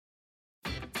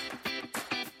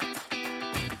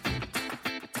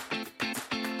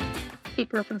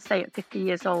people often say at 50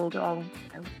 years old,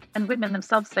 and women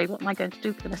themselves say, what am I going to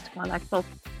do for the rest of my life? Well,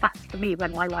 that's for me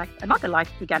when another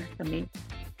life began for me.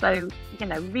 So,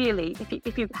 really,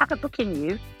 if you have a book in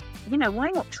you, why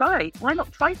not try? Why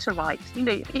not try to write?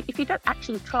 If you don't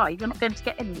actually try, you're not going to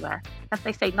get anywhere. As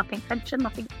they say, nothing ventured,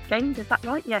 nothing gained. Is that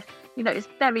right? Yes. It's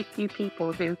very few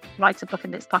people who write a book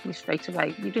and it's published straight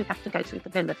away. You do have to go through the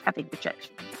mill of having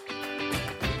rejection.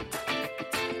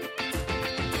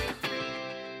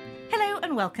 Hello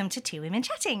and welcome to Two Women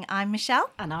Chatting. I'm Michelle.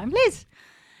 And I'm Liz.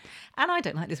 And I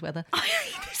don't like this weather. I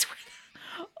hate this weather.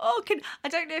 I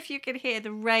don't know if you can hear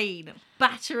the rain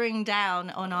battering down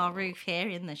on our roof here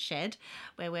in the shed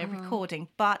where we're recording,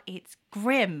 but it's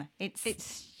grim.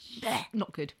 It's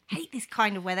not good. Hate this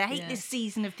kind of weather. Hate this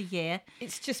season of the year.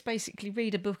 It's just basically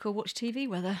read a book or watch TV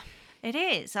weather. It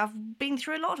is. I've been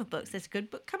through a lot of books. There's a good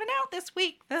book coming out this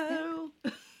week, though.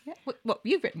 Yeah. What,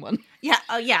 you've written one? Yeah.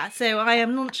 Oh, yeah. So I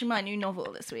am launching my new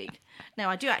novel this week.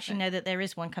 Now, I do actually know that there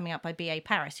is one coming out by B.A.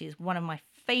 Paris, who's one of my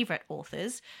favourite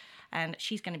authors. And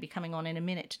she's going to be coming on in a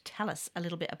minute to tell us a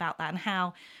little bit about that and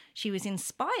how she was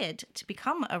inspired to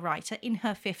become a writer in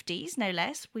her 50s, no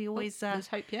less. We always... there's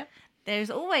hope, yeah. There's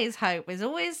always hope. There's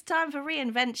always time for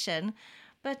reinvention.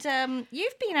 But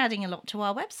you've been adding a lot to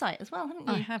our website as well, haven't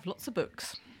you? I have lots of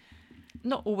books.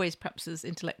 Not always perhaps as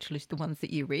intellectual as the ones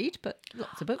that you read, but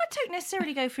lots of books. I don't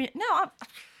necessarily go for... No,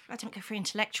 I don't go for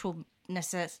intellectual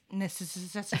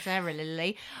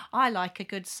necessarily. I like a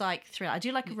good psych thriller. I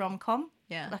do like a rom-com.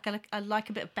 Yeah. I like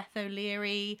a bit of Beth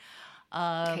O'Leary.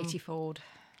 Katie Ford.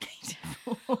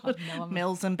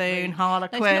 Mills and Boone,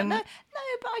 Harlequin. No,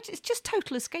 but it's just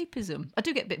total escapism. I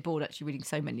do get a bit bored actually reading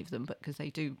so many of them, but because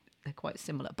they're quite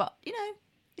similar. But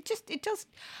it does.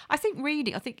 I think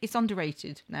it's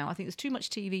underrated now. I think there's too much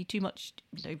TV, too much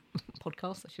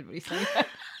podcasts. I shouldn't really say.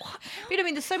 But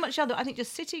there's so much other. I think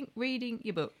just sitting reading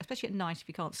your book, especially at night if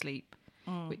you can't sleep.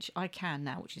 Which I can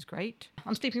now, which is great.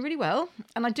 I'm sleeping really well,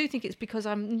 and I do think it's because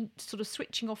I'm sort of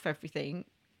switching off everything,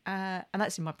 and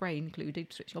that's in my brain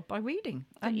included, switching off by reading.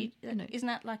 Isn't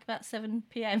that like about 7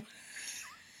 p.m?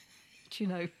 Do you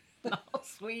know,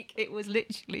 last week it was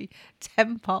literally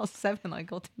 7:10 I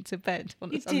got into bed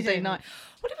on a Sunday night.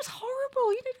 Well, it was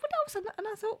horrible. And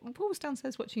I thought, Paul was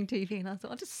downstairs watching TV, and I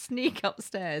thought I'd just sneak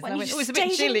upstairs. When and I went, you it was a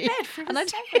bit stayed in chilly, bed for and a I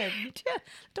second. did. Yeah,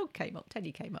 the dog came up,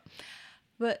 Teddy came up.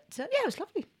 But it was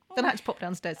lovely. Then I had to pop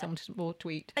downstairs something more to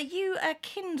eat. Are you a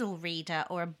Kindle reader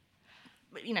or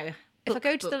if I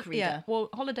go to the reader?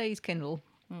 holidays Kindle.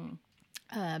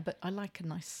 But I like to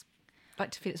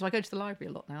feel it. So I go to the library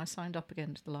a lot now. I signed up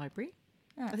again to the library.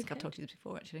 Oh, I think I've told you this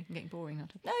before. Actually, I'm getting boring now.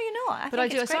 No, you're not. But I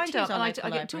do. I signed up and I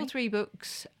get 2 or 3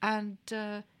 books, and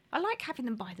I like having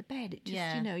them by the bed. It just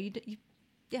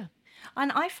yeah.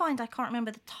 And I find I can't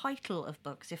remember the title of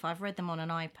books if I've read them on an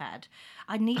iPad.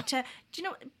 I need to. Do you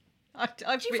know? I've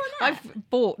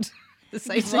bought the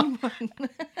same one.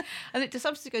 And it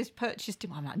sometimes goes purchased.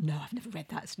 I'm like, no, I've never read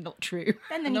that. It's not true.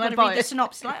 And then you've got to read the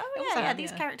synopsis. Like,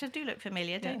 these characters do look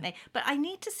familiar, don't they? But I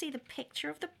need to see the picture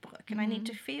of the book, and I need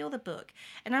to feel the book.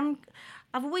 And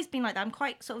I've always been like that. I'm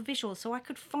quite sort of visual, so I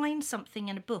could find something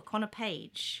in a book on a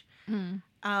page.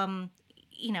 I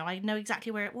know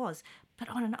exactly where it was. But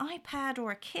on an iPad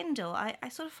or a Kindle, I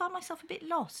sort of find myself a bit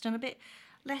lost and a bit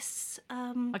less...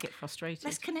 I get frustrated.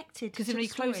 Less connected. Because when you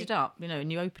close it up,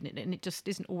 and you open it, and it just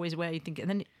isn't always where you think it. And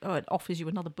then it offers you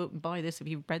another book and buy this. Have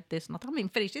you read this? And I haven't even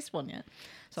finished this one yet.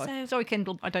 Sorry,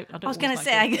 Kindle. I don't. I was going to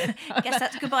say, I guess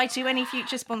that's goodbye to any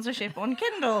future sponsorship on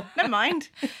Kindle. Never mind.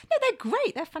 No, they're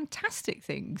great. They're fantastic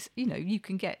things. You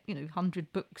can get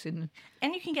 100 books in.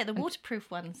 And you can get the waterproof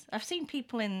ones. I've seen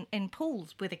people in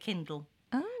pools with a Kindle.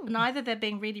 Oh. And either they're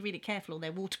being really, really careful or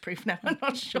they're waterproof now. I'm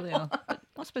not sure. They are. But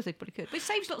I suppose they probably could. But it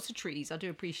saves lots of trees, I do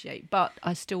appreciate. But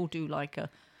I still do like a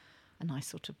nice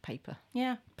sort of paper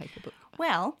book.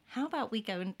 Well, how about we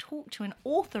go and talk to an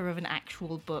author of an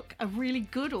actual book, a really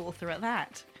good author at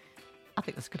that. I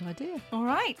think that's a good idea. All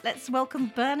right, let's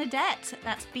welcome Bernadette.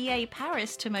 That's B.A.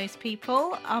 Paris to most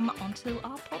people, onto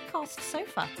our podcast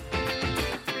sofa.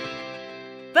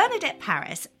 Bernadette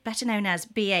Paris, better known as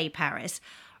B.A. Paris,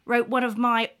 wrote one of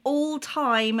my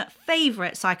all-time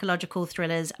favourite psychological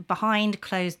thrillers, Behind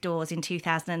Closed Doors, in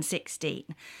 2016.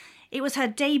 It was her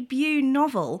debut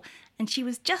novel, and she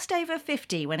was just over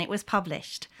 50 when it was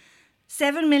published.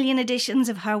 7 million editions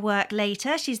of her work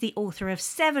later, she's the author of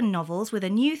 7 novels with a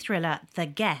new thriller, The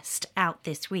Guest, out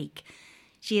this week.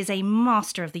 She is a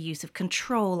master of the use of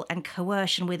control and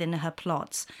coercion within her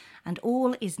plots, and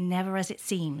all is never as it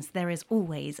seems. There is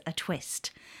always a twist.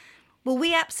 Well,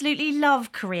 we absolutely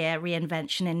love career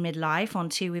reinvention in midlife on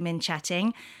Two Women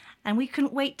Chatting, and we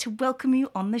couldn't wait to welcome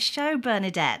you on the show,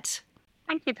 Bernadette.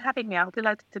 Thank you for having me. I'm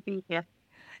delighted to be here.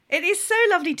 It is so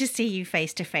lovely to see you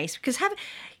face to face, because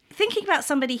thinking about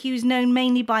somebody who's known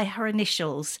mainly by her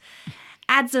initials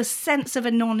adds a sense of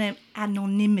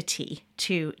anonymity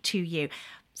to you.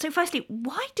 So firstly,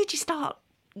 why did you start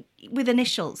with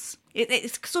initials?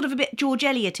 It's sort of a bit George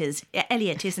Eliot, isn't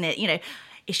it? You know,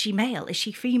 is she male? Is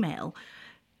she female?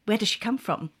 Where does she come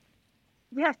from?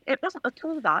 Yes, it wasn't at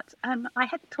all that. I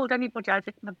hadn't told anybody I'd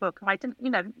written a book. I didn't,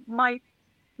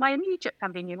 my immediate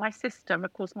family knew, my sister, and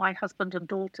of course my husband and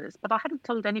daughters, but I hadn't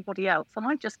told anybody else. And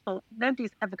I just thought, nobody's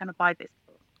ever going to buy this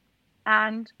book.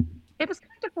 And it was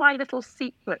kind of my little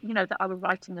secret, that I was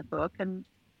writing a book, and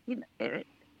it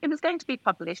was going to be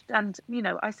published. And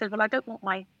I said, well, I don't want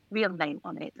my real name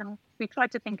on it. And we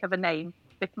tried to think of a name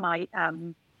with my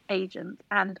agent,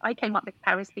 and I came up with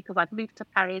Paris because I'd moved to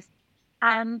Paris,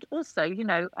 and also,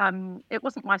 it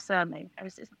wasn't my surname.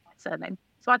 Paris isn't my surname,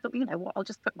 so I thought, what, I'll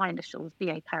just put my initials,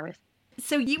 BA Paris.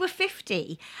 So you were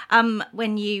 50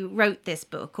 when you wrote this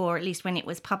book, or at least when it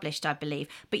was published, I believe.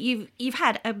 But you've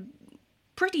had a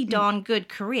pretty darn good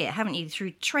career, haven't you?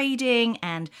 Through trading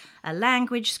and a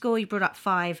language school. You brought up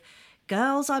 5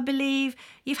 girls, I believe.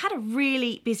 You've had a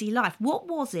really busy life. What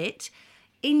was it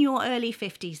in your early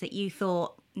 50s that you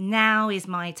thought, now is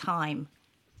my time?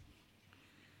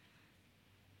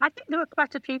 I think there were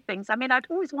quite a few things. I mean, I'd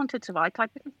always wanted to write.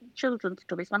 I'd written children's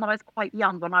stories when I was quite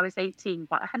young, when I was 18,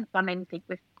 but I hadn't done anything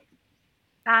with them.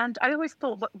 And I always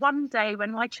thought that one day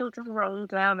when my children were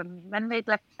older and when they'd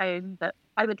left home, that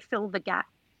I would fill the gap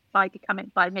by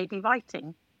maybe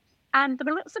writing. And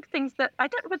there were lots of things that I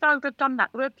don't know whether I would have done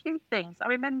that. There were a few things. I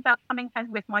remember coming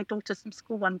home with my daughters from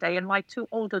school one day, and my 2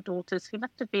 older daughters, who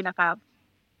must have been about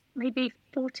maybe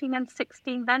 14 and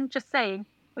 16 then, just saying,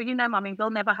 well, Mummy, we'll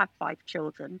never have 5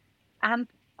 children. And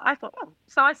I thought, oh,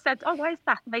 so I said, oh, why is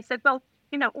that? And they said, well,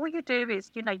 all you do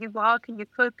is, you work and you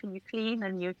cook and you clean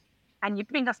and you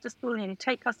bring us to school and you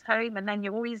take us home, and then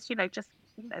you always,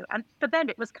 and for them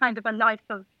it was kind of a life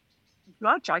of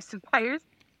grudge, I suppose.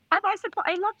 And I said, well,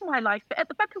 I love my life. But at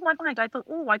the back of my mind, I thought,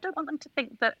 oh, I don't want them to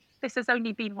think that this has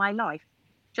only been my life,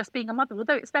 just being a mother,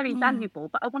 although it's very valuable,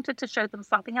 but I wanted to show them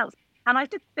something else. And I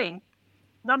did think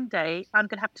one day I'm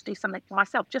going to have to do something for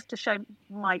myself, just to show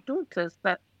my daughters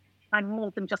that I'm more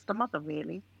than just a mother,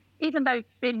 really, even though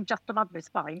being just a mother is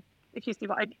fine, if you see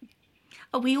what I mean.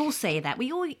 Oh, we all say that.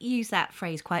 We all use that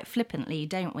phrase quite flippantly,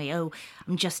 don't we? Oh,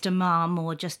 I'm just a mum,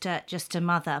 or just a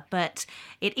mother. But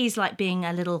it is like being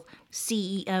a little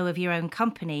CEO of your own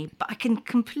company. But I can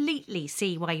completely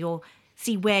see where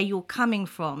you're coming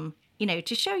from,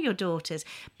 to show your daughters.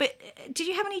 But did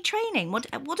you have any training? What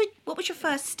was your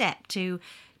first step to,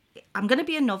 I'm going to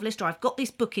be a novelist, or I've got this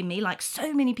book in me, like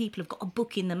so many people have got a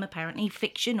book in them, apparently,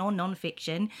 fiction or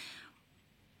non-fiction.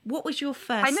 What was your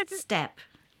first step?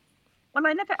 Well,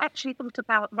 I never actually thought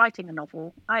about writing a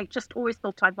novel. I just always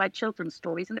thought I'd write children's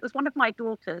stories. And it was one of my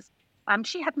daughters.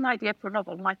 She had an idea for a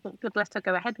novel, and I thought, good, let her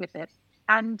go ahead with it.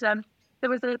 And there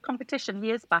was a competition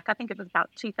years back, I think it was about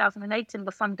 2008, in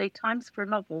the Sunday Times for a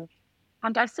novel.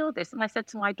 And I saw this, and I said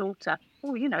to my daughter,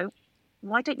 oh,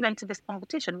 why don't you enter this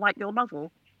competition, write your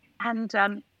novel? And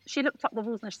she looked up the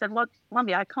rules and she said, well,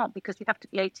 Mummy, I can't, because you have to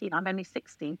be 18. I'm only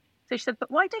 16. So she said,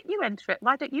 but why don't you enter it?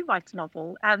 Why don't you write a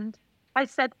novel? And I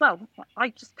said, well, I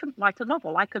just couldn't write a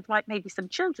novel. I could write maybe some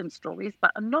children's stories, but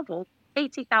a novel,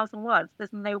 80,000 words,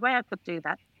 there's no way I could do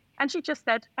that. And she just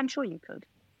said, I'm sure you could.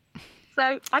 So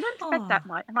I don't read that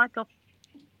night, and I thought,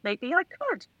 maybe I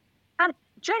could. And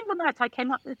during the night, I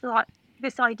came up with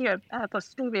this idea of a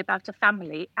story about a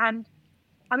family. And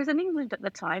I was in England at the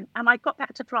time, and I got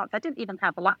back to France. I didn't even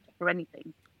have a laptop or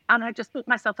anything. And I just bought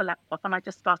myself a laptop, and I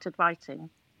just started writing.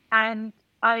 And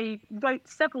I wrote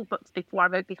several books before I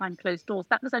wrote Behind Closed Doors.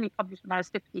 That was only published when I was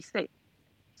 56.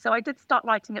 So I did start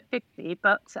writing at 50,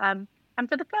 but and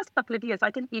for the first couple of years, I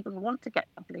didn't even want to get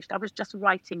published. I was just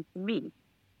writing for me.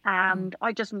 And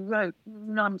I just wrote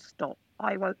nonstop.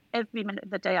 I wrote every minute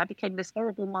of the day. I became this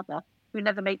horrible mother who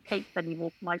never made cakes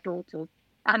anymore for my daughters.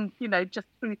 And, just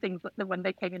threw things at them when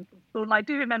they came in from school. And I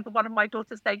do remember one of my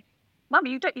daughters saying,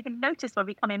 Mummy, you don't even notice when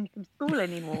we come in from school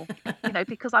anymore,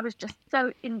 because I was just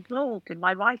so involved in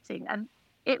my writing. And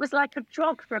it was like a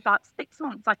drug for about 6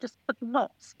 months. I just could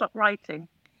not stop writing.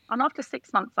 And after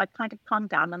 6 months, I kind of calmed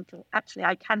down and thought, actually,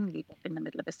 I can leave off in the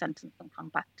middle of a sentence and come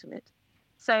back to it.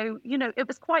 So, it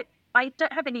was I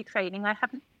don't have any training. I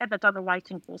haven't ever done a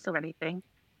writing course or anything.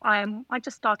 I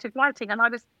just started writing, and I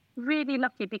was really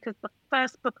lucky because the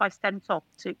first book I sent off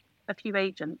to a few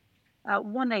agents,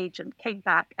 one agent came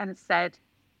back and said,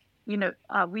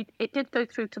 it did go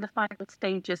through to the final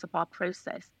stages of our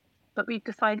process, but we've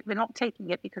decided we're not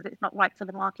taking it because it's not right for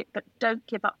the market, but don't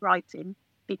give up writing.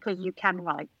 because you can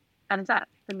write. And that,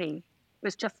 for me,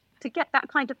 was just to get that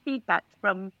kind of feedback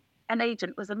from an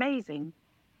agent was amazing.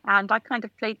 And I kind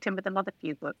of plagued him with another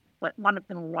few books, but one of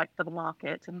them will write for the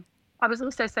market. And I was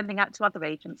also sending out to other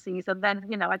agencies. And then,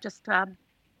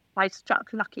 I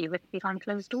struck lucky with Behind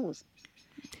Closed Doors.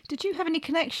 Did you have any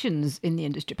connections in the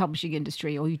industry, publishing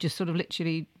industry, or you just sort of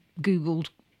literally Googled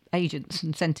agents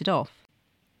and sent it off?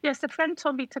 Yes, a friend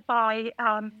told me to buy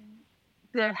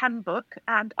the handbook,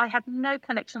 and I had no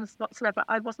connections whatsoever.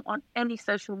 I wasn't on any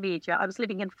social media. I was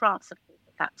living in France at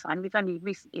that time. We've only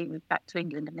recently moved back to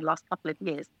England in the last couple of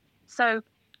years. So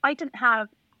I didn't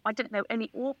know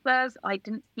any authors. I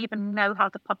didn't even know how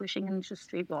the publishing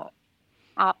industry worked.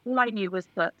 All I knew was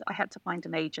that I had to find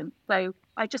an agent. So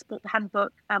I just bought the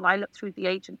handbook and I looked through the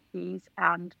agencies,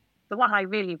 and the one I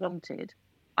really wanted,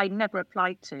 I never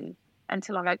applied to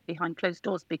until I wrote Behind Closed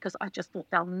Doors, because I just thought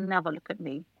they'll never look at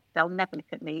me. They'll never look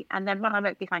at me. And then when I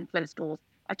wrote Behind Closed Doors,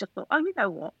 I just thought, oh, you know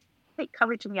what? Take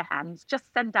courage in your hands. Just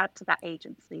send out to that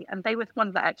agency. And they were the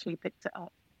one that actually picked it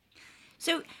up.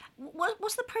 So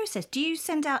what's the process? Do you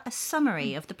send out a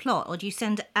summary of the plot, or do you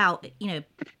send out, a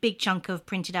big chunk of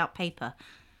printed out paper?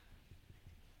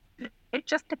 It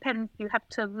just depends. You have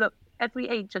to look. Every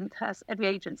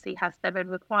agency has their own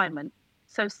requirement.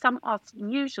 So some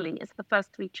usually it's the first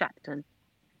 3 chapters.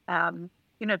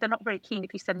 They're not very keen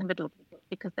if you send the middle of the book,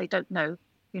 because they don't know,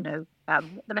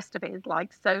 what the rest of it is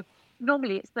like. So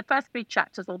normally it's the first 3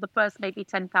 chapters, or the first maybe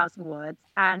 10,000 words,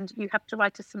 and you have to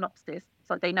write a synopsis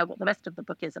so they know what the rest of the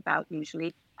book is about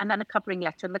usually, and then a covering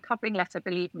letter. And the covering letter,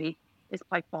 believe me, is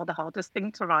by far the hardest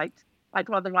thing to write. I'd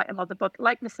rather write another book.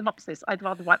 Like the synopsis, I'd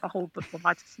rather write a whole book than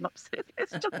write a synopsis.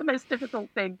 It's just the most difficult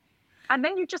thing. And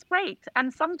then you just wait.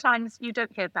 And sometimes you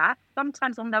don't hear back.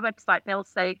 Sometimes on their website, they'll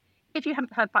say, if you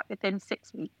haven't heard back within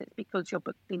 6 weeks, it's because your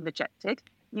book's been rejected.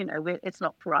 It's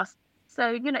not for us.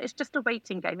 So, it's just a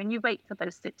waiting game, and you wait for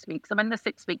those 6 weeks. And when the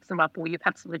 6 weeks are up, or you've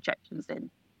had some rejections in,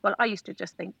 well, I used to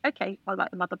just think, okay, I'll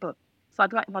write another book. So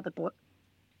I'd write another book,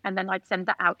 and then I'd send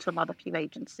that out to another few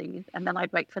agencies, and then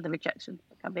I'd wait for the rejections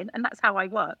to come in. And that's how I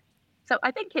work. So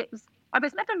I think I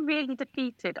was never really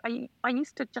defeated. I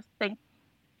used to just think,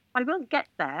 I will get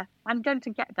there. I'm going to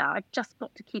get there. I've just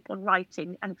got to keep on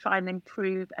writing and try and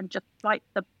improve and just write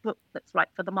the book that's right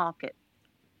for the market.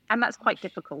 And that's quite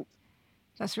difficult.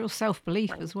 That's real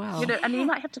self-belief as well. And you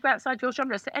might have to go outside your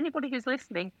genre. So anybody who's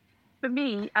listening, for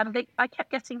me, I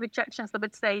kept getting rejections that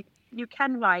would say, you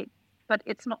can write, but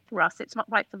it's not for us. It's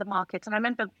not right for the market. And I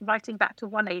remember writing back to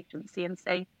one agency and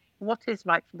saying, what is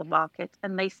right for the market?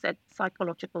 And they said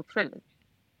psychological thrillers.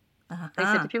 They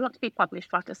said, if you want to be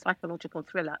published, write a psychological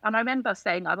thriller. And I remember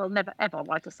saying, I will never, ever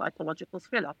write a psychological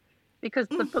thriller, because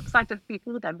the books I did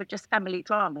before them were just family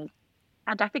dramas.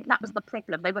 And I think that was the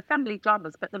problem. They were family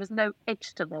dramas, but there was no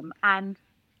edge to them. And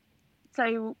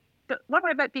so when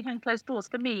I wrote Behind Closed Doors,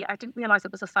 for me, I didn't realise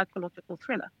it was a psychological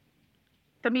thriller.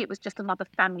 For me, it was just another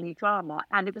family drama.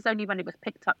 And it was only when it was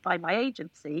picked up by my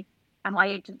agency, and my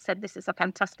agent said, this is a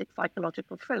fantastic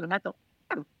psychological thriller. And I thought,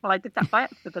 oh, well, I did that by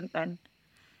accident then.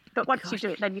 But once you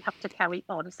do it, then you have to carry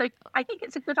on. So I think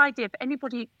it's a good idea for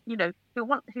anybody,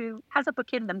 who has a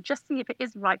book in them, just see if it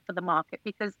is right for the market,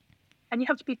 and you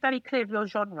have to be very clear of your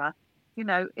genre.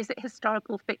 Is it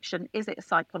historical fiction? Is it a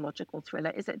psychological thriller?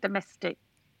 Is it domestic?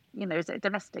 Is it a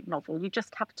domestic novel? You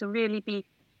just have to really be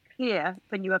clear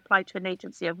when you apply to an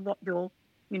agency of what your,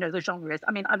 the genre is.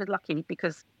 I mean, I was lucky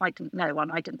because I didn't know,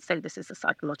 and I didn't say this is a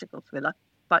psychological thriller.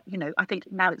 But, I think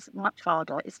now it's much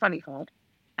harder. It's very hard.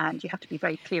 And you have to be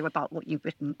very clear about what you've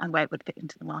written and where it would fit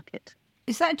into the market.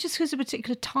 Is that just because of a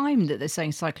particular time that they're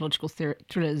saying psychological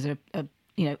thrillers are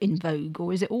in vogue,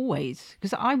 or is it always?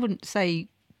 Because I wouldn't say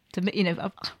to me,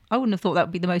 I wouldn't have thought that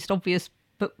would be the most obvious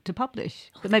book to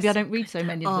publish. But maybe I don't read so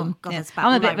many of them. God, that's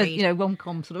I'm a about bit of a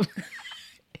rom-com sort of.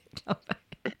 But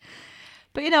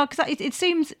because it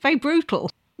seems very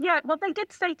brutal. Yeah, well, they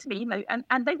did say to me,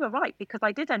 and they were right, because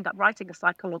I did end up writing a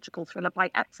psychological thriller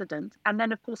by accident. And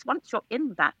then, of course, once you're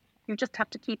in that, you just have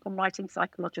to keep on writing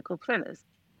psychological thrillers.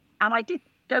 And I did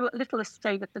go a little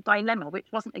astray with The Dilemma, which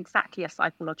wasn't exactly a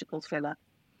psychological thriller.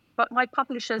 But my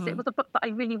publishers, it was a book that I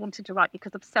really wanted to write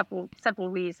because of several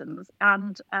reasons.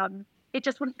 And it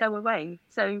just wouldn't go away.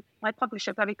 So my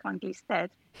publisher very kindly said,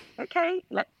 okay,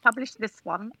 let's publish this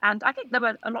one. And I think there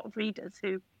were a lot of readers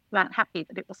who weren't happy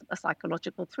that it wasn't a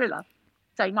psychological thriller.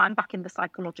 So now I'm back in the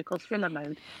psychological thriller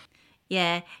mode.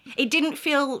 Yeah, it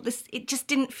just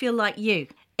didn't feel like you.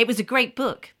 It was a great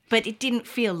book, but it didn't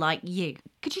feel like you.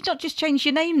 Could you not just change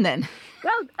your name then?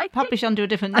 Well, Publish under a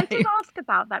different name. I did ask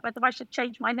about that, whether I should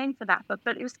change my name for that, but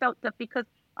it was felt that because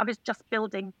I was just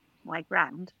building my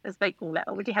brand, as they call it,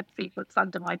 I already had 3 books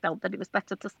under my belt, that it was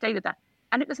better to stay with that.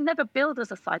 And it was never billed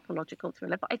as a psychological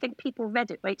thriller, but I think people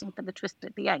read it waiting for the twist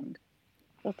at the end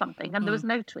or something. And there was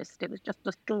no twist. It was just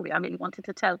a story I really wanted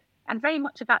to tell. And very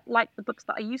much about like the books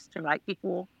that I used to write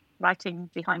before writing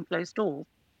Behind Closed Doors.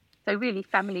 So really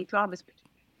family dramas.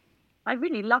 I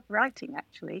really love writing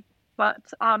actually. But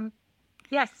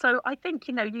yes, so I think,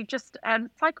 you just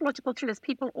psychological thrillers,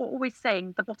 people are always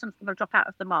saying the bottom's going to drop out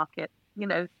of the market.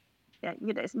 Yeah,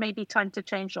 it's maybe time to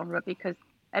change genre because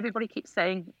everybody keeps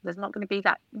saying there's not going to be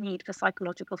that need for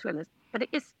psychological thrillers, but it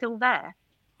is still there.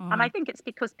 And I think it's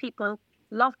because people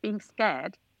love being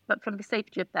scared, but from the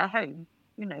safety of their home.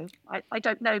 I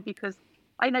don't know because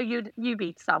I know you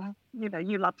read some, you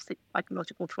love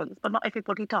psychological thrillers, but not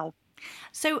everybody does.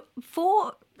 So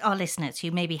for our listeners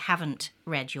who maybe haven't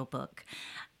read your book,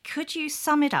 could you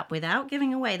sum it up without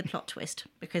giving away the plot twist?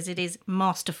 Because it is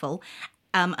masterful.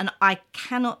 And I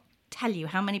cannot tell you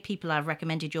how many people I've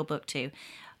recommended your book to.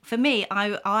 For me,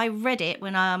 I read it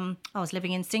when I was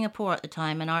living in Singapore at the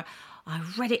time, and I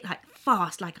read it like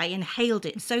fast, like I inhaled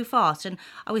it so fast, and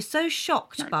I was so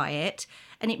shocked by it,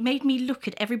 and it made me look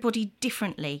at everybody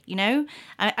differently, and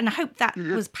I hope that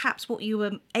was perhaps what you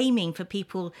were aiming for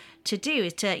people to do,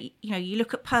 is to, you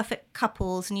look at perfect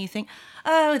couples and you think,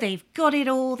 oh, they've got it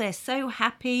all, they're so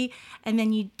happy, and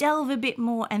then you delve a bit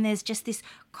more and there's just this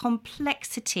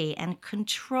complexity and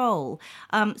control.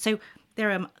 So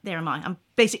there am I. I'm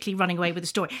basically running away with the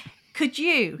story. Could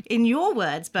you, in your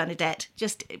words, Bernadette,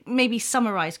 just maybe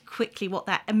summarise quickly what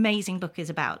that amazing book is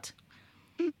about?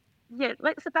 Yeah,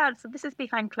 so this is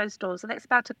Behind Closed Doors, and it's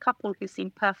about a couple who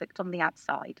seem perfect on the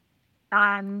outside.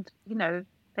 And,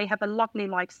 they have a lovely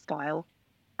lifestyle.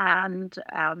 And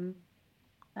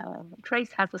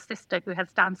Trace has a sister who has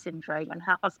Down syndrome, and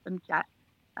her husband, Jack,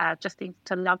 just seems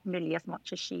to love Millie as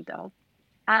much as she does.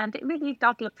 And it really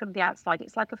does look from the outside.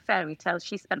 It's like a fairy tale.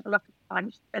 She spent a lot of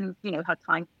time, her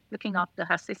time looking after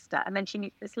her sister. And then she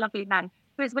meets this lovely man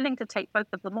who is willing to take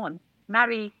both of them on,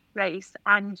 marry Grace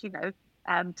and,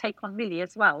 take on Millie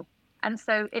as well. And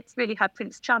so it's really her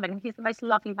Prince Charming. And he's the most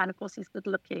lovely man. Of course, he's good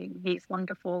looking. He's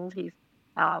wonderful. He's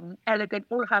elegant.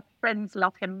 All her friends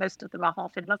love him. Most of them are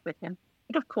half in love with him.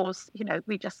 But of course,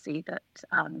 we just see that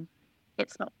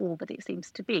it's not all that it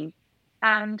seems to be.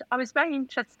 And I was very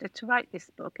interested to write this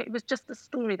book. It was just a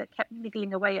story that kept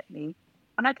niggling away at me.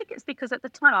 And I think it's because at the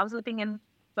time I was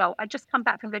I'd just come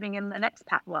back from living in an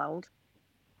expat world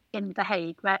in The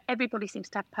Hague, where everybody seems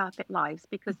to have perfect lives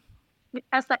because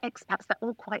as they're expats, they're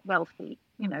all quite wealthy.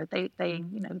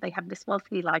 They have this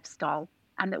wealthy lifestyle,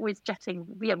 and they're always jetting.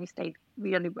 We only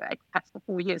were expats for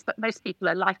 4 years, but most people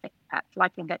are lifelong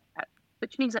expats,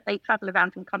 which means that they travel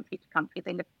around from country to country.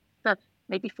 They live for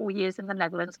maybe 4 years in the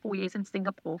Netherlands, 4 years in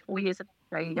Singapore, 4 years in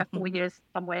Australia, 4 years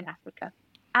somewhere in Africa.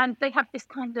 And they have this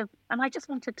and I just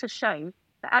wanted to show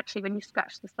that actually when you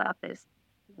scratch the surface,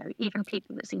 even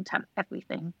people that seem to have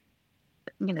everything,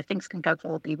 things can go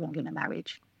horribly wrong in a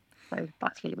marriage. So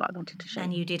that's really what I wanted to show.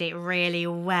 And you did it really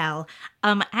well.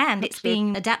 And it's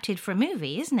being adapted for a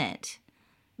movie, isn't it?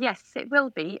 Yes, it will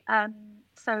be.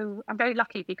 So I'm very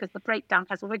lucky because The Breakdown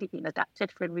has already been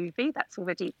adapted for a movie. That's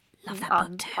already... Love that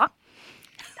book too.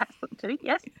 That's book too,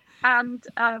 yes. And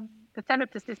The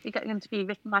Therapist is going to be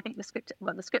written, I think the script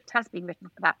has been written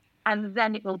for that. And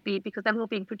then it will be, because they're all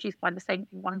being produced by the same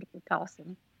wonderful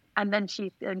person. And then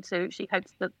she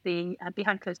hopes that the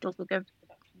Behind Closed Doors will go into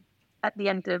production at the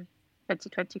end of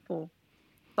 2024.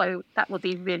 So that will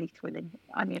be really thrilling.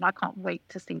 I mean, I can't wait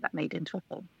to see that made into a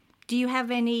film. Do you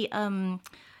have any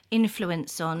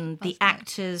influence on the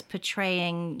actors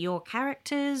portraying your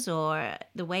characters or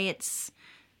the way it's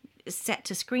set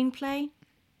to screenplay?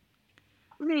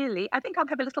 Really, I think I'll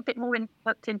have a little bit more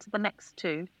input into the next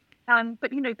two.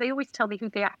 But, they always tell me who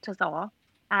the actors are.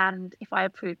 And if I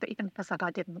approve, but even if I said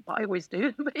I didn't, but I always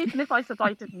do, but even if I said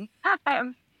I didn't, I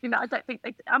don't think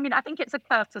I think it's a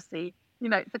courtesy,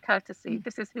 it's a courtesy.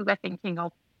 This is who we're thinking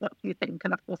of. What do you think?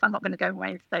 And of course, I'm not going to go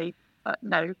away and say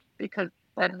no, because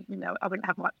then, I wouldn't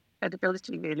have much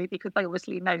credibility really, because they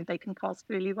obviously know they can cast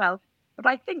really well. But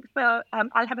I think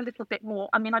I'll have a little bit more.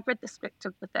 I mean, I've read the script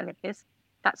of The Therapist.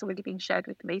 That's already been shared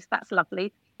with me, so that's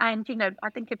lovely. And, I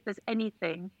think if there's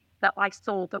anything that I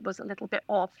saw that was a little bit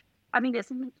off, I mean, it's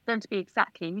not going to be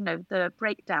exactly, The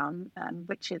Breakdown,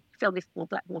 which is film is called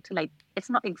Blackwater Lake. It's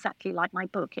not exactly like my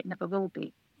book. It never will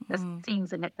be. There's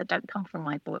scenes in it that don't come from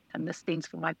my book, and there's scenes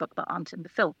from my book that aren't in the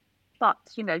film. But,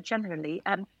 generally,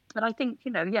 but I think,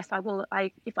 yes, I will.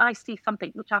 If I see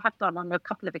something, which I have done on a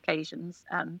couple of occasions,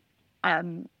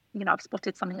 I've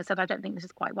spotted something and said, I don't think this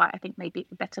is quite right. I think maybe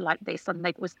it's better like this. And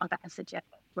they've always done that and said, yeah,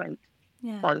 great.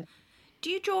 Yeah. So, do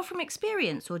you draw from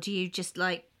experience, or do you just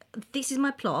this is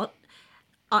my plot,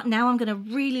 now I'm going to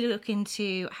really look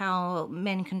into how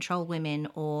men control women,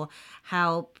 or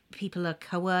how people are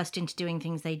coerced into doing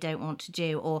things they don't want to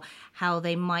do, or how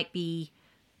they might be...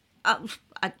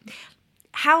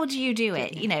 how do you do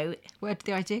it? Where did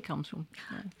the idea come from?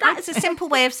 Yeah. That is a simple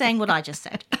way of saying what I just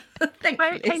said. Thank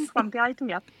Where you, it came Liz. from, the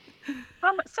idea.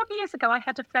 Some years ago, I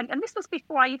had a friend, and this was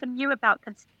before I even knew about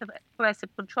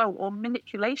coercive control or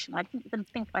manipulation. I didn't even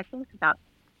think I thought about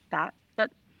that.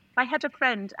 But I had a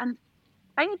friend, and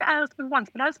I only met her husband once,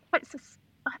 but I was quite,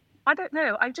 I don't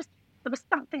know, there was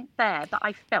something there that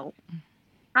I felt.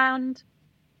 And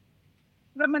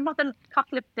from another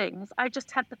couple of things, I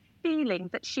just had the feeling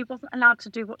that she wasn't allowed to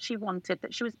do what she wanted,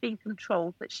 that she was being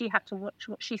controlled, that she had to watch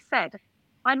what she said.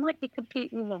 I might be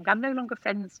completely wrong. I'm no longer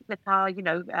friends with her.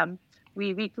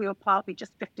 We grew apart. We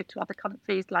just drifted to other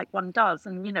countries like one does.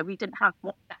 And, we didn't have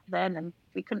WhatsApp then, and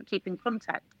we couldn't keep in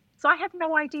contact. So I have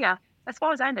no idea. As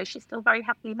far as I know, she's still very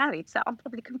happily married. So I'm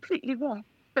probably completely wrong.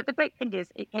 But the great thing is,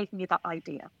 it gave me that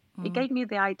idea. It gave me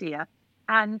the idea.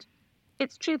 And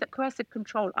it's true that coercive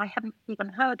control, I hadn't even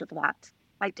heard of that.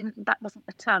 That wasn't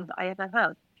a term that I ever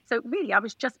heard. So really, I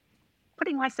was just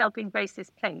putting myself in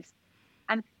Grace's place,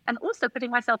 and also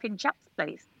putting myself in Jack's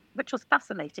place, which was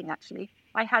fascinating, actually.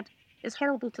 It's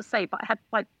horrible to say, but I had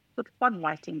quite good fun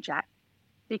writing Jack,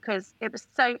 because it was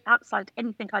so outside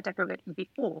anything I'd ever written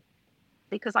before,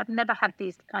 because I've never had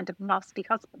these kind of nasty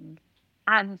husbands.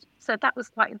 And so that was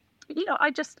quite,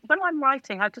 when I'm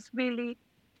writing, I just really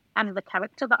am the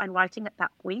character that I'm writing at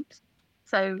that point.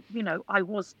 So, I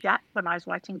was Jack when I was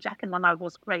writing Jack, and then I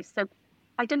was Grace. So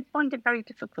I didn't find it very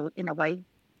difficult in a way.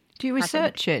 Do you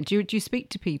research it? Do you speak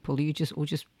to people? You just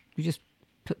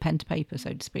put pen to paper,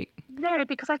 so to speak? No,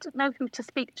 because I didn't know who to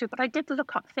speak to, but I did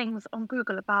look up things on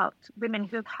Google about women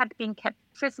who had been kept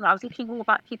prisoner. I was looking all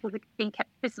about people who'd been kept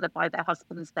prisoner by their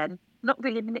husbands then, not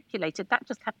really manipulated. That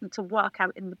just happened to work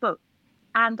out in the book.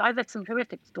 And I read some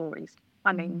horrific stories.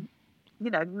 I mean,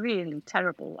 really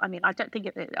terrible. I mean, I don't think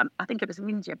I think it was in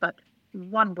India, but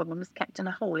one woman was kept in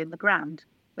a hole in the ground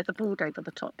with a board over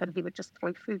the top, and he would just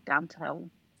throw food down to her.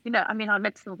 I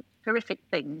read some horrific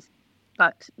things,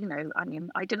 but,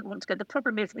 I didn't want to go. The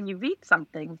problem is when you read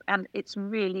something and it's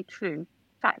really true,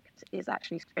 fact is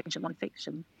actually stranger than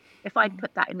fiction. If I'd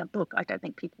put that in a book, I don't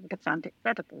think people would have found it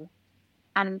credible.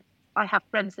 And I have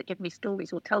friends that give me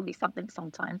stories or tell me something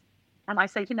sometimes, and I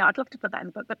say, I'd love to put that in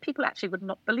a book, but people actually would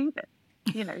not believe it.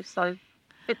 So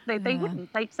they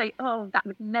wouldn't. They'd say, oh, that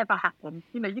would never happen.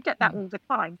 You get that all the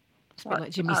time. It's a bit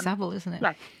like Jimmy Savile, isn't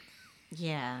it?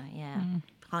 Yeah. Yeah.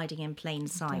 Hiding in plain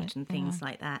sight and things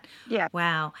like that. Yeah.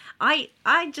 Wow. I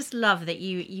just love that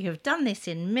you have done this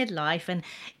in Midlife, and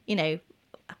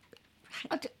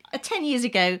 10 years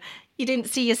ago you didn't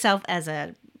see yourself as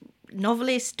a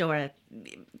novelist or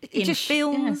in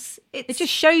films. Yeah. It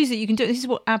just shows that you can do it. This is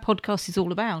what our podcast is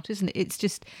all about, isn't it? It's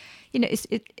just,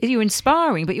 you're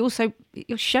inspiring, but you're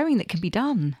showing that can be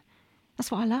done. That's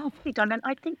what I love. Be done, and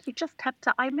I think you just have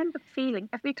to. I remember feeling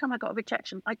every time I got a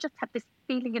rejection, I just had this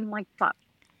feeling in my gut,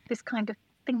 this kind of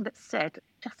thing that said,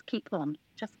 just keep on.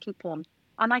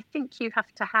 And I think you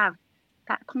have to have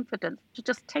that confidence to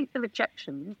just take the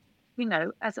rejection,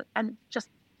 as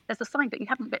a sign that you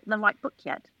haven't written the right book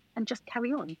yet, and just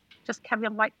carry on,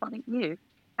 write something new.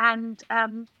 And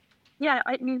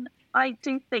I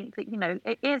do think that,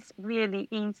 it is really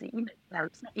easy.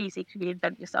 It's not easy to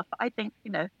reinvent yourself, but I think,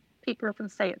 people often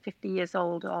say at 50 years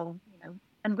old,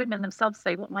 and women themselves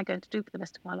say, what am I going to do for the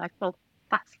rest of my life? Well,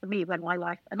 that's for me when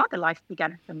another life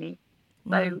began for me.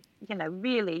 So,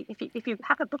 really, if you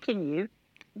have a book in you,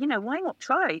 why not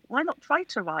try? Why not try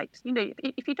to write?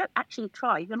 If you don't actually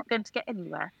try, you're not going to get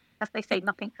anywhere. As they say,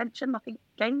 nothing ventured, nothing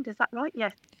gained. Is that right?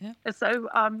 Yes. Yeah. So,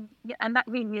 and that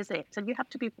really is it. And you have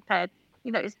to be prepared.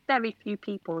 It's very few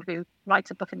people who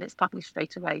write a book and it's published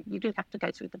straight away. You do have to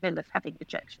go through the mill of having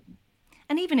rejection.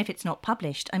 And even if it's not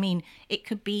published, I mean, it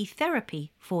could be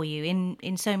therapy for you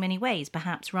in so many ways.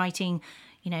 Perhaps writing,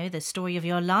 the story of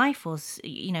your life, or,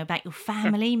 about your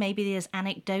family. Yeah. Maybe there's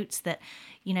anecdotes that,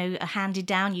 are handed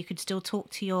down. You could still talk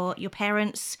to your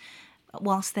parents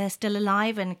whilst they're still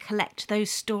alive and collect those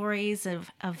stories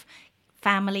of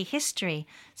family history.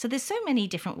 So there's so many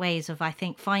different ways of, I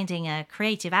think, finding a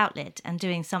creative outlet and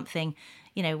doing something,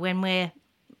 when we've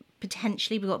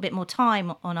got a bit more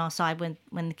time on our side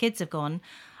when the kids have gone.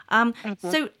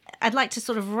 So I'd like to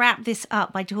sort of wrap this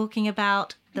up by talking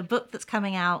about the book that's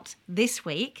coming out this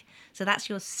week. So that's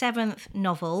your 7th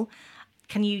novel.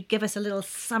 Can you give us a little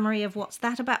summary of what's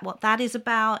that about, what that is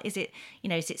about? Is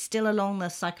it still along the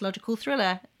psychological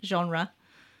thriller genre?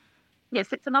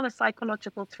 Yes, it's another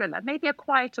psychological thriller, maybe a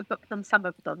quieter book than some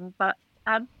of them, but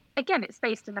again, it's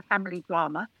based in a family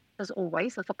drama. as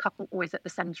always. There's a couple always at the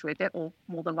centre of it, or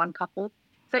more than one couple.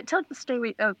 So it tells the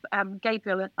story of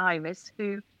Gabriel and Iris,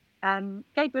 who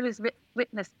Gabriel has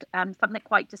witnessed something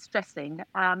quite distressing,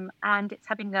 and it's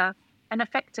having an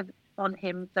effect on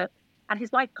him and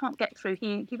his wife can't get through.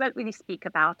 He won't really speak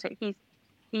about it.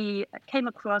 He came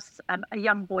across a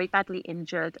young boy badly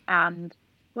injured and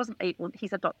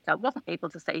he's a doctor, wasn't able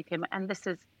to save him. And this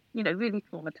has, really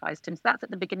traumatized him. So that's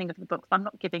at the beginning of the book. So I'm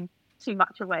not giving too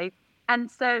much away. And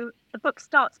so the book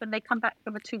starts when they come back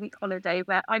from a 2-week holiday,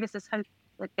 where Iris has hoped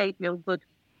that Gabriel would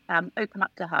open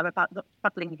up to her about what's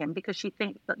troubling him, because she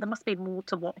thinks that there must be more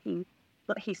to what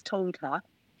he's told her.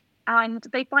 And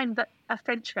they find that a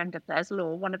French friend of theirs,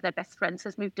 Laure, one of their best friends,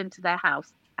 has moved into their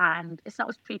house. And it's not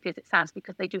as creepy as it sounds,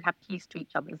 because they do have keys to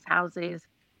each other's houses.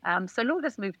 So Laure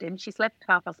has moved in. She's left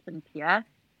her husband, Pierre,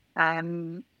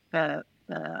 for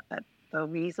a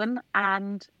reason.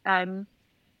 And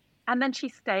then she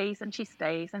stays and she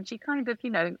stays. And she kind of,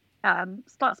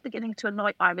 starts beginning to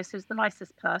annoy Iris, who's the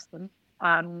nicest person.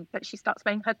 But she starts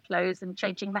wearing her clothes and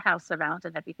changing the house around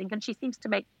and everything. And she seems to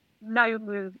make no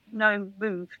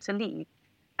move to leave.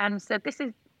 And so this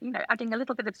is, adding a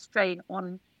little bit of strain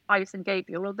on Iris and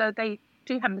Gabriel, although they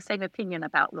do have the same opinion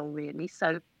about Laure, really.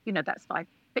 So, that's fine.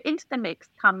 But into the mix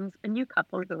comes a new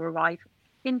couple who arrive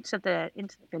into the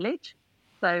village.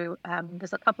 So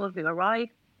there's a couple who arrive,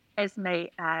 Esme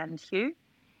and Hugh.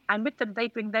 And with them, they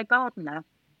bring their gardener,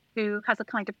 who has a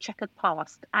kind of checkered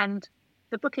past. And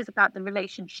the book is about the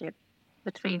relationship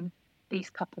between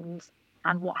these couples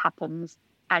and what happens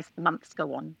as the months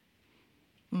go on.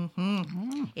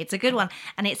 Mm-hmm. It's a good one,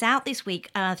 and it's out this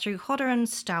week through Hodder and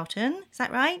Stoughton. Is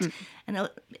that right? And it'll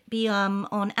be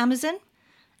on Amazon,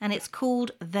 and it's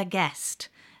called The Guest.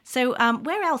 So,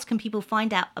 where else can people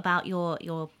find out about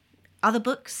your other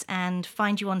books and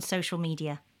find you on social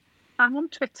media? I'm on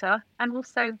Twitter and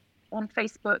also on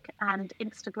Facebook and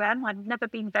Instagram. I've never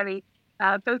been very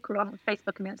vocal on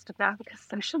Facebook and Instagram, because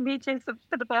social media is a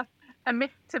bit of a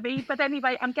myth to me. But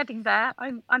anyway, I'm getting there.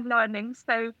 I'm learning.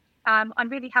 So I'm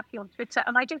really happy on Twitter.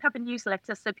 And I do have a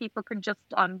newsletter, so people can just,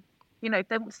 if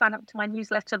they want to sign up to my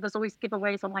newsletter, there's always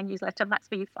giveaways on my newsletter. And that's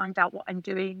where you find out what I'm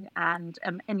doing and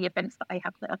any events that I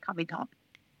have that are coming up.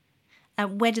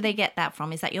 Where do they get that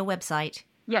from? Is that your website?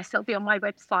 Yes, it'll be on my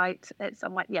website. It's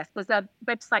on there's a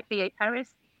website, BA Paris,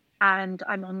 and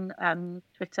I'm on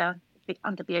Twitter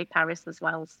under BA Paris as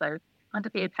well. So under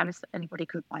BA Paris, anybody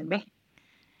could find me.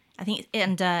 I think,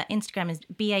 and Instagram is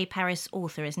BA Paris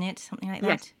Author, isn't it? Something like that?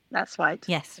 Yes, that's right.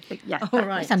 Yes. Yeah. All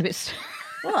right. That sounds a bit...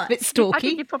 What? A bit stalky. I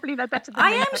think you probably know better than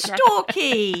I me. am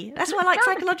stalky. That's why I like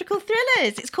psychological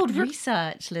thrillers. It's called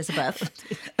research, Elizabeth.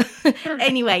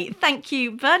 Anyway, thank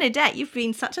you, Bernadette. You've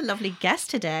been such a lovely guest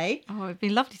today. Oh, it's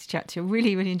been lovely to chat to you. I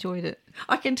really, really enjoyed it.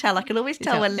 I can tell. I can always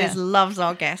tell when Liz loves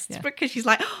our guests, because she's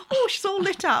like, oh, she's all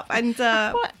lit up. And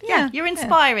you're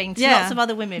inspiring to lots of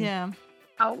other women. Yeah.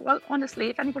 Oh, well, honestly,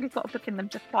 if anybody's got a book in them,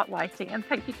 just start writing. And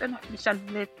thank you so much, Michelle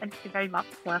and Liz. Thank you very much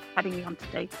for having me on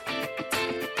today.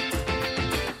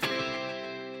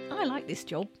 I like this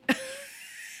job.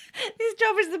 This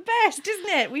job is the best, isn't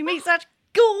it? We meet such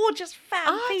gorgeous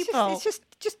fab people. It's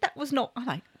just that was not...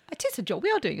 it is a job.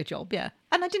 We are doing a job, yeah.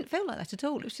 And I didn't feel like that at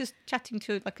all. It was just chatting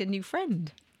to like a new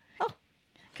friend. Oh,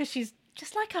 because she's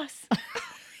just like us.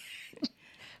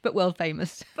 But world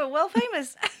famous. I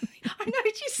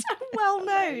know, she's so well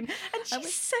known. And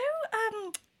she's so,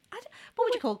 what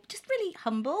would you call, just really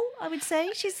humble, I would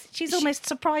say. She's almost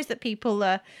surprised that people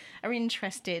are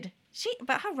interested.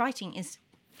 But her writing is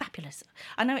fabulous.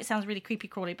 I know it sounds really creepy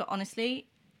crawly, but honestly,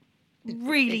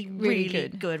 really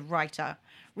good writer.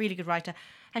 Really good writer.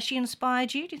 Has she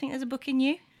inspired you? Do you think there's a book in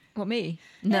you? What, me?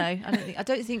 No, I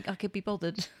don't think I could be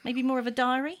bothered. Maybe more of a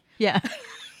diary? Yeah.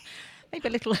 Maybe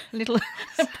a little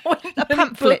a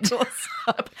pamphlet.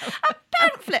 A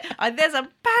pamphlet. There's a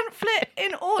pamphlet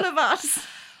in all of us.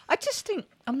 I just think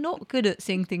I'm not good at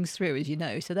seeing things through, as you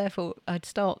know. So therefore, I'd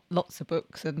start lots of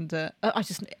books, and I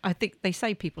think they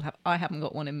say people have. I haven't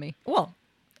got one in me. Well,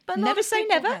 but never say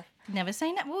never. Never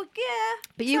say never. Well, yeah.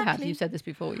 But you have. You've said this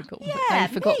before. You've got one. Yeah,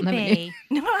 you've forgotten, maybe. haven't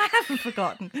you? No, I haven't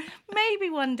forgotten. Maybe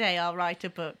one day I'll write a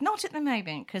book. Not at the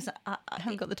moment, because I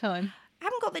haven't got the time. I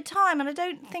haven't got the time, and I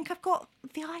don't think I've got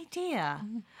the idea.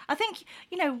 I think,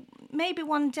 maybe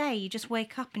one day you just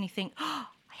wake up and you think, oh,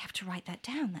 I have to write that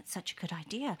down. That's such a good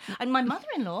idea. And my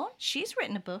mother-in-law, she's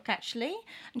written a book, actually,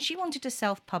 and she wanted to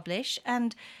self-publish,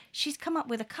 and she's come up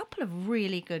with a couple of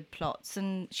really good plots,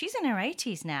 and she's in her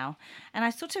 80s now. And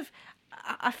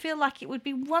I feel like it would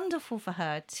be wonderful for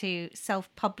her to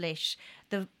self-publish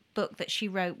the book that she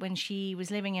wrote when she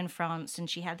was living in France, and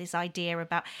she had this idea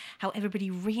about how everybody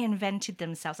reinvented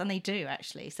themselves, and they do,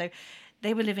 actually. So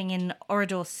they were living in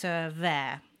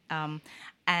Oradour-sur-Ver,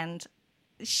 and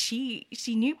she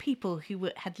knew people who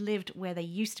had lived where they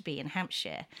used to be in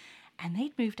Hampshire, and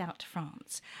they'd moved out to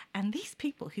France. And these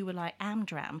people who were like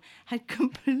Amdram had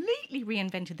completely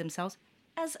reinvented themselves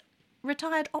as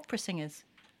retired opera singers.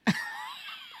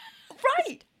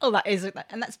 Right. Oh, that is,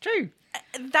 and that's true.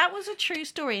 That was a true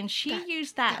story, and she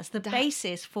used that as the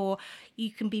basis for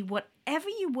you can be whatever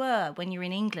you were when you're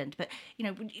in England. But, you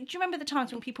know, do you remember the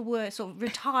times when people were sort of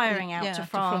retiring out to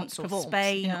France or Provence,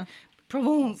 Spain? yeah.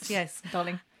 Provence, yes.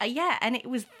 Darling. Yeah, and it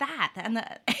was that, and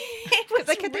it was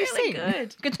Could really they sing?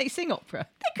 good. Could they sing opera?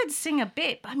 They could sing a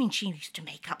bit, but I mean, she used to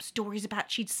make up stories about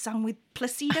she'd sung with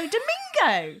Placido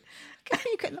Domingo.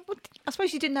 I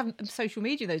suppose you didn't have social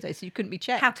media those days, so you couldn't be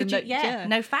checked. How could you? Yeah,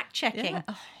 no fact checking. Yeah.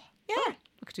 Oh,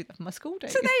 I could do that for my school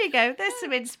days. So there you go. There's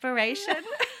some inspiration.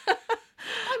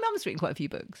 My mum's written quite a few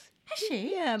books. Has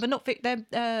she? Yeah, but not. They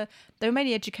were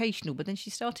mainly educational. But then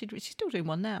she's still doing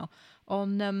one now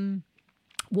on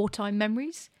wartime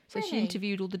memories. So she Really?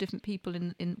 interviewed all the different people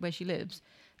in where she lives.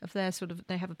 Of their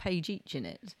they have a page each in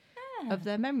it. Of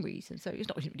their memories, and so she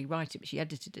didn't really write it, but she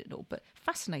edited it all. But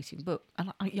fascinating book,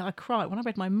 and I cried when I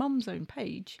read my mum's own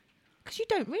page, because you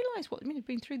don't realise what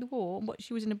been through the war and what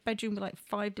she was in a bedroom with like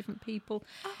 5 different people.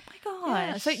 Oh my gosh!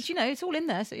 Yeah, so you know it's all in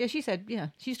there. So yeah, she said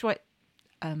she used to write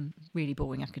really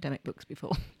boring academic books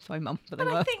before. Sorry, Mum, but they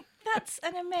were. I think that's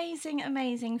an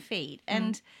amazing feat,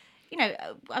 and you know,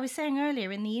 I was saying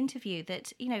earlier in the interview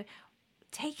that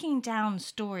taking down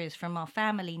stories from our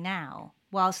family now,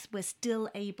 whilst we're still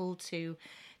able to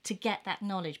get that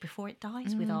knowledge before it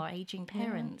dies with our aging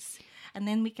parents, and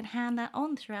then we can hand that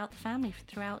on throughout the family,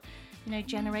 throughout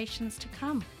generations to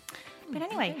come. But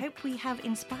anyway, hope we have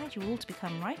inspired you all to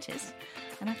become writers,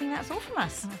 and I think that's all from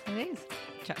us. It is.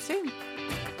 Chat soon.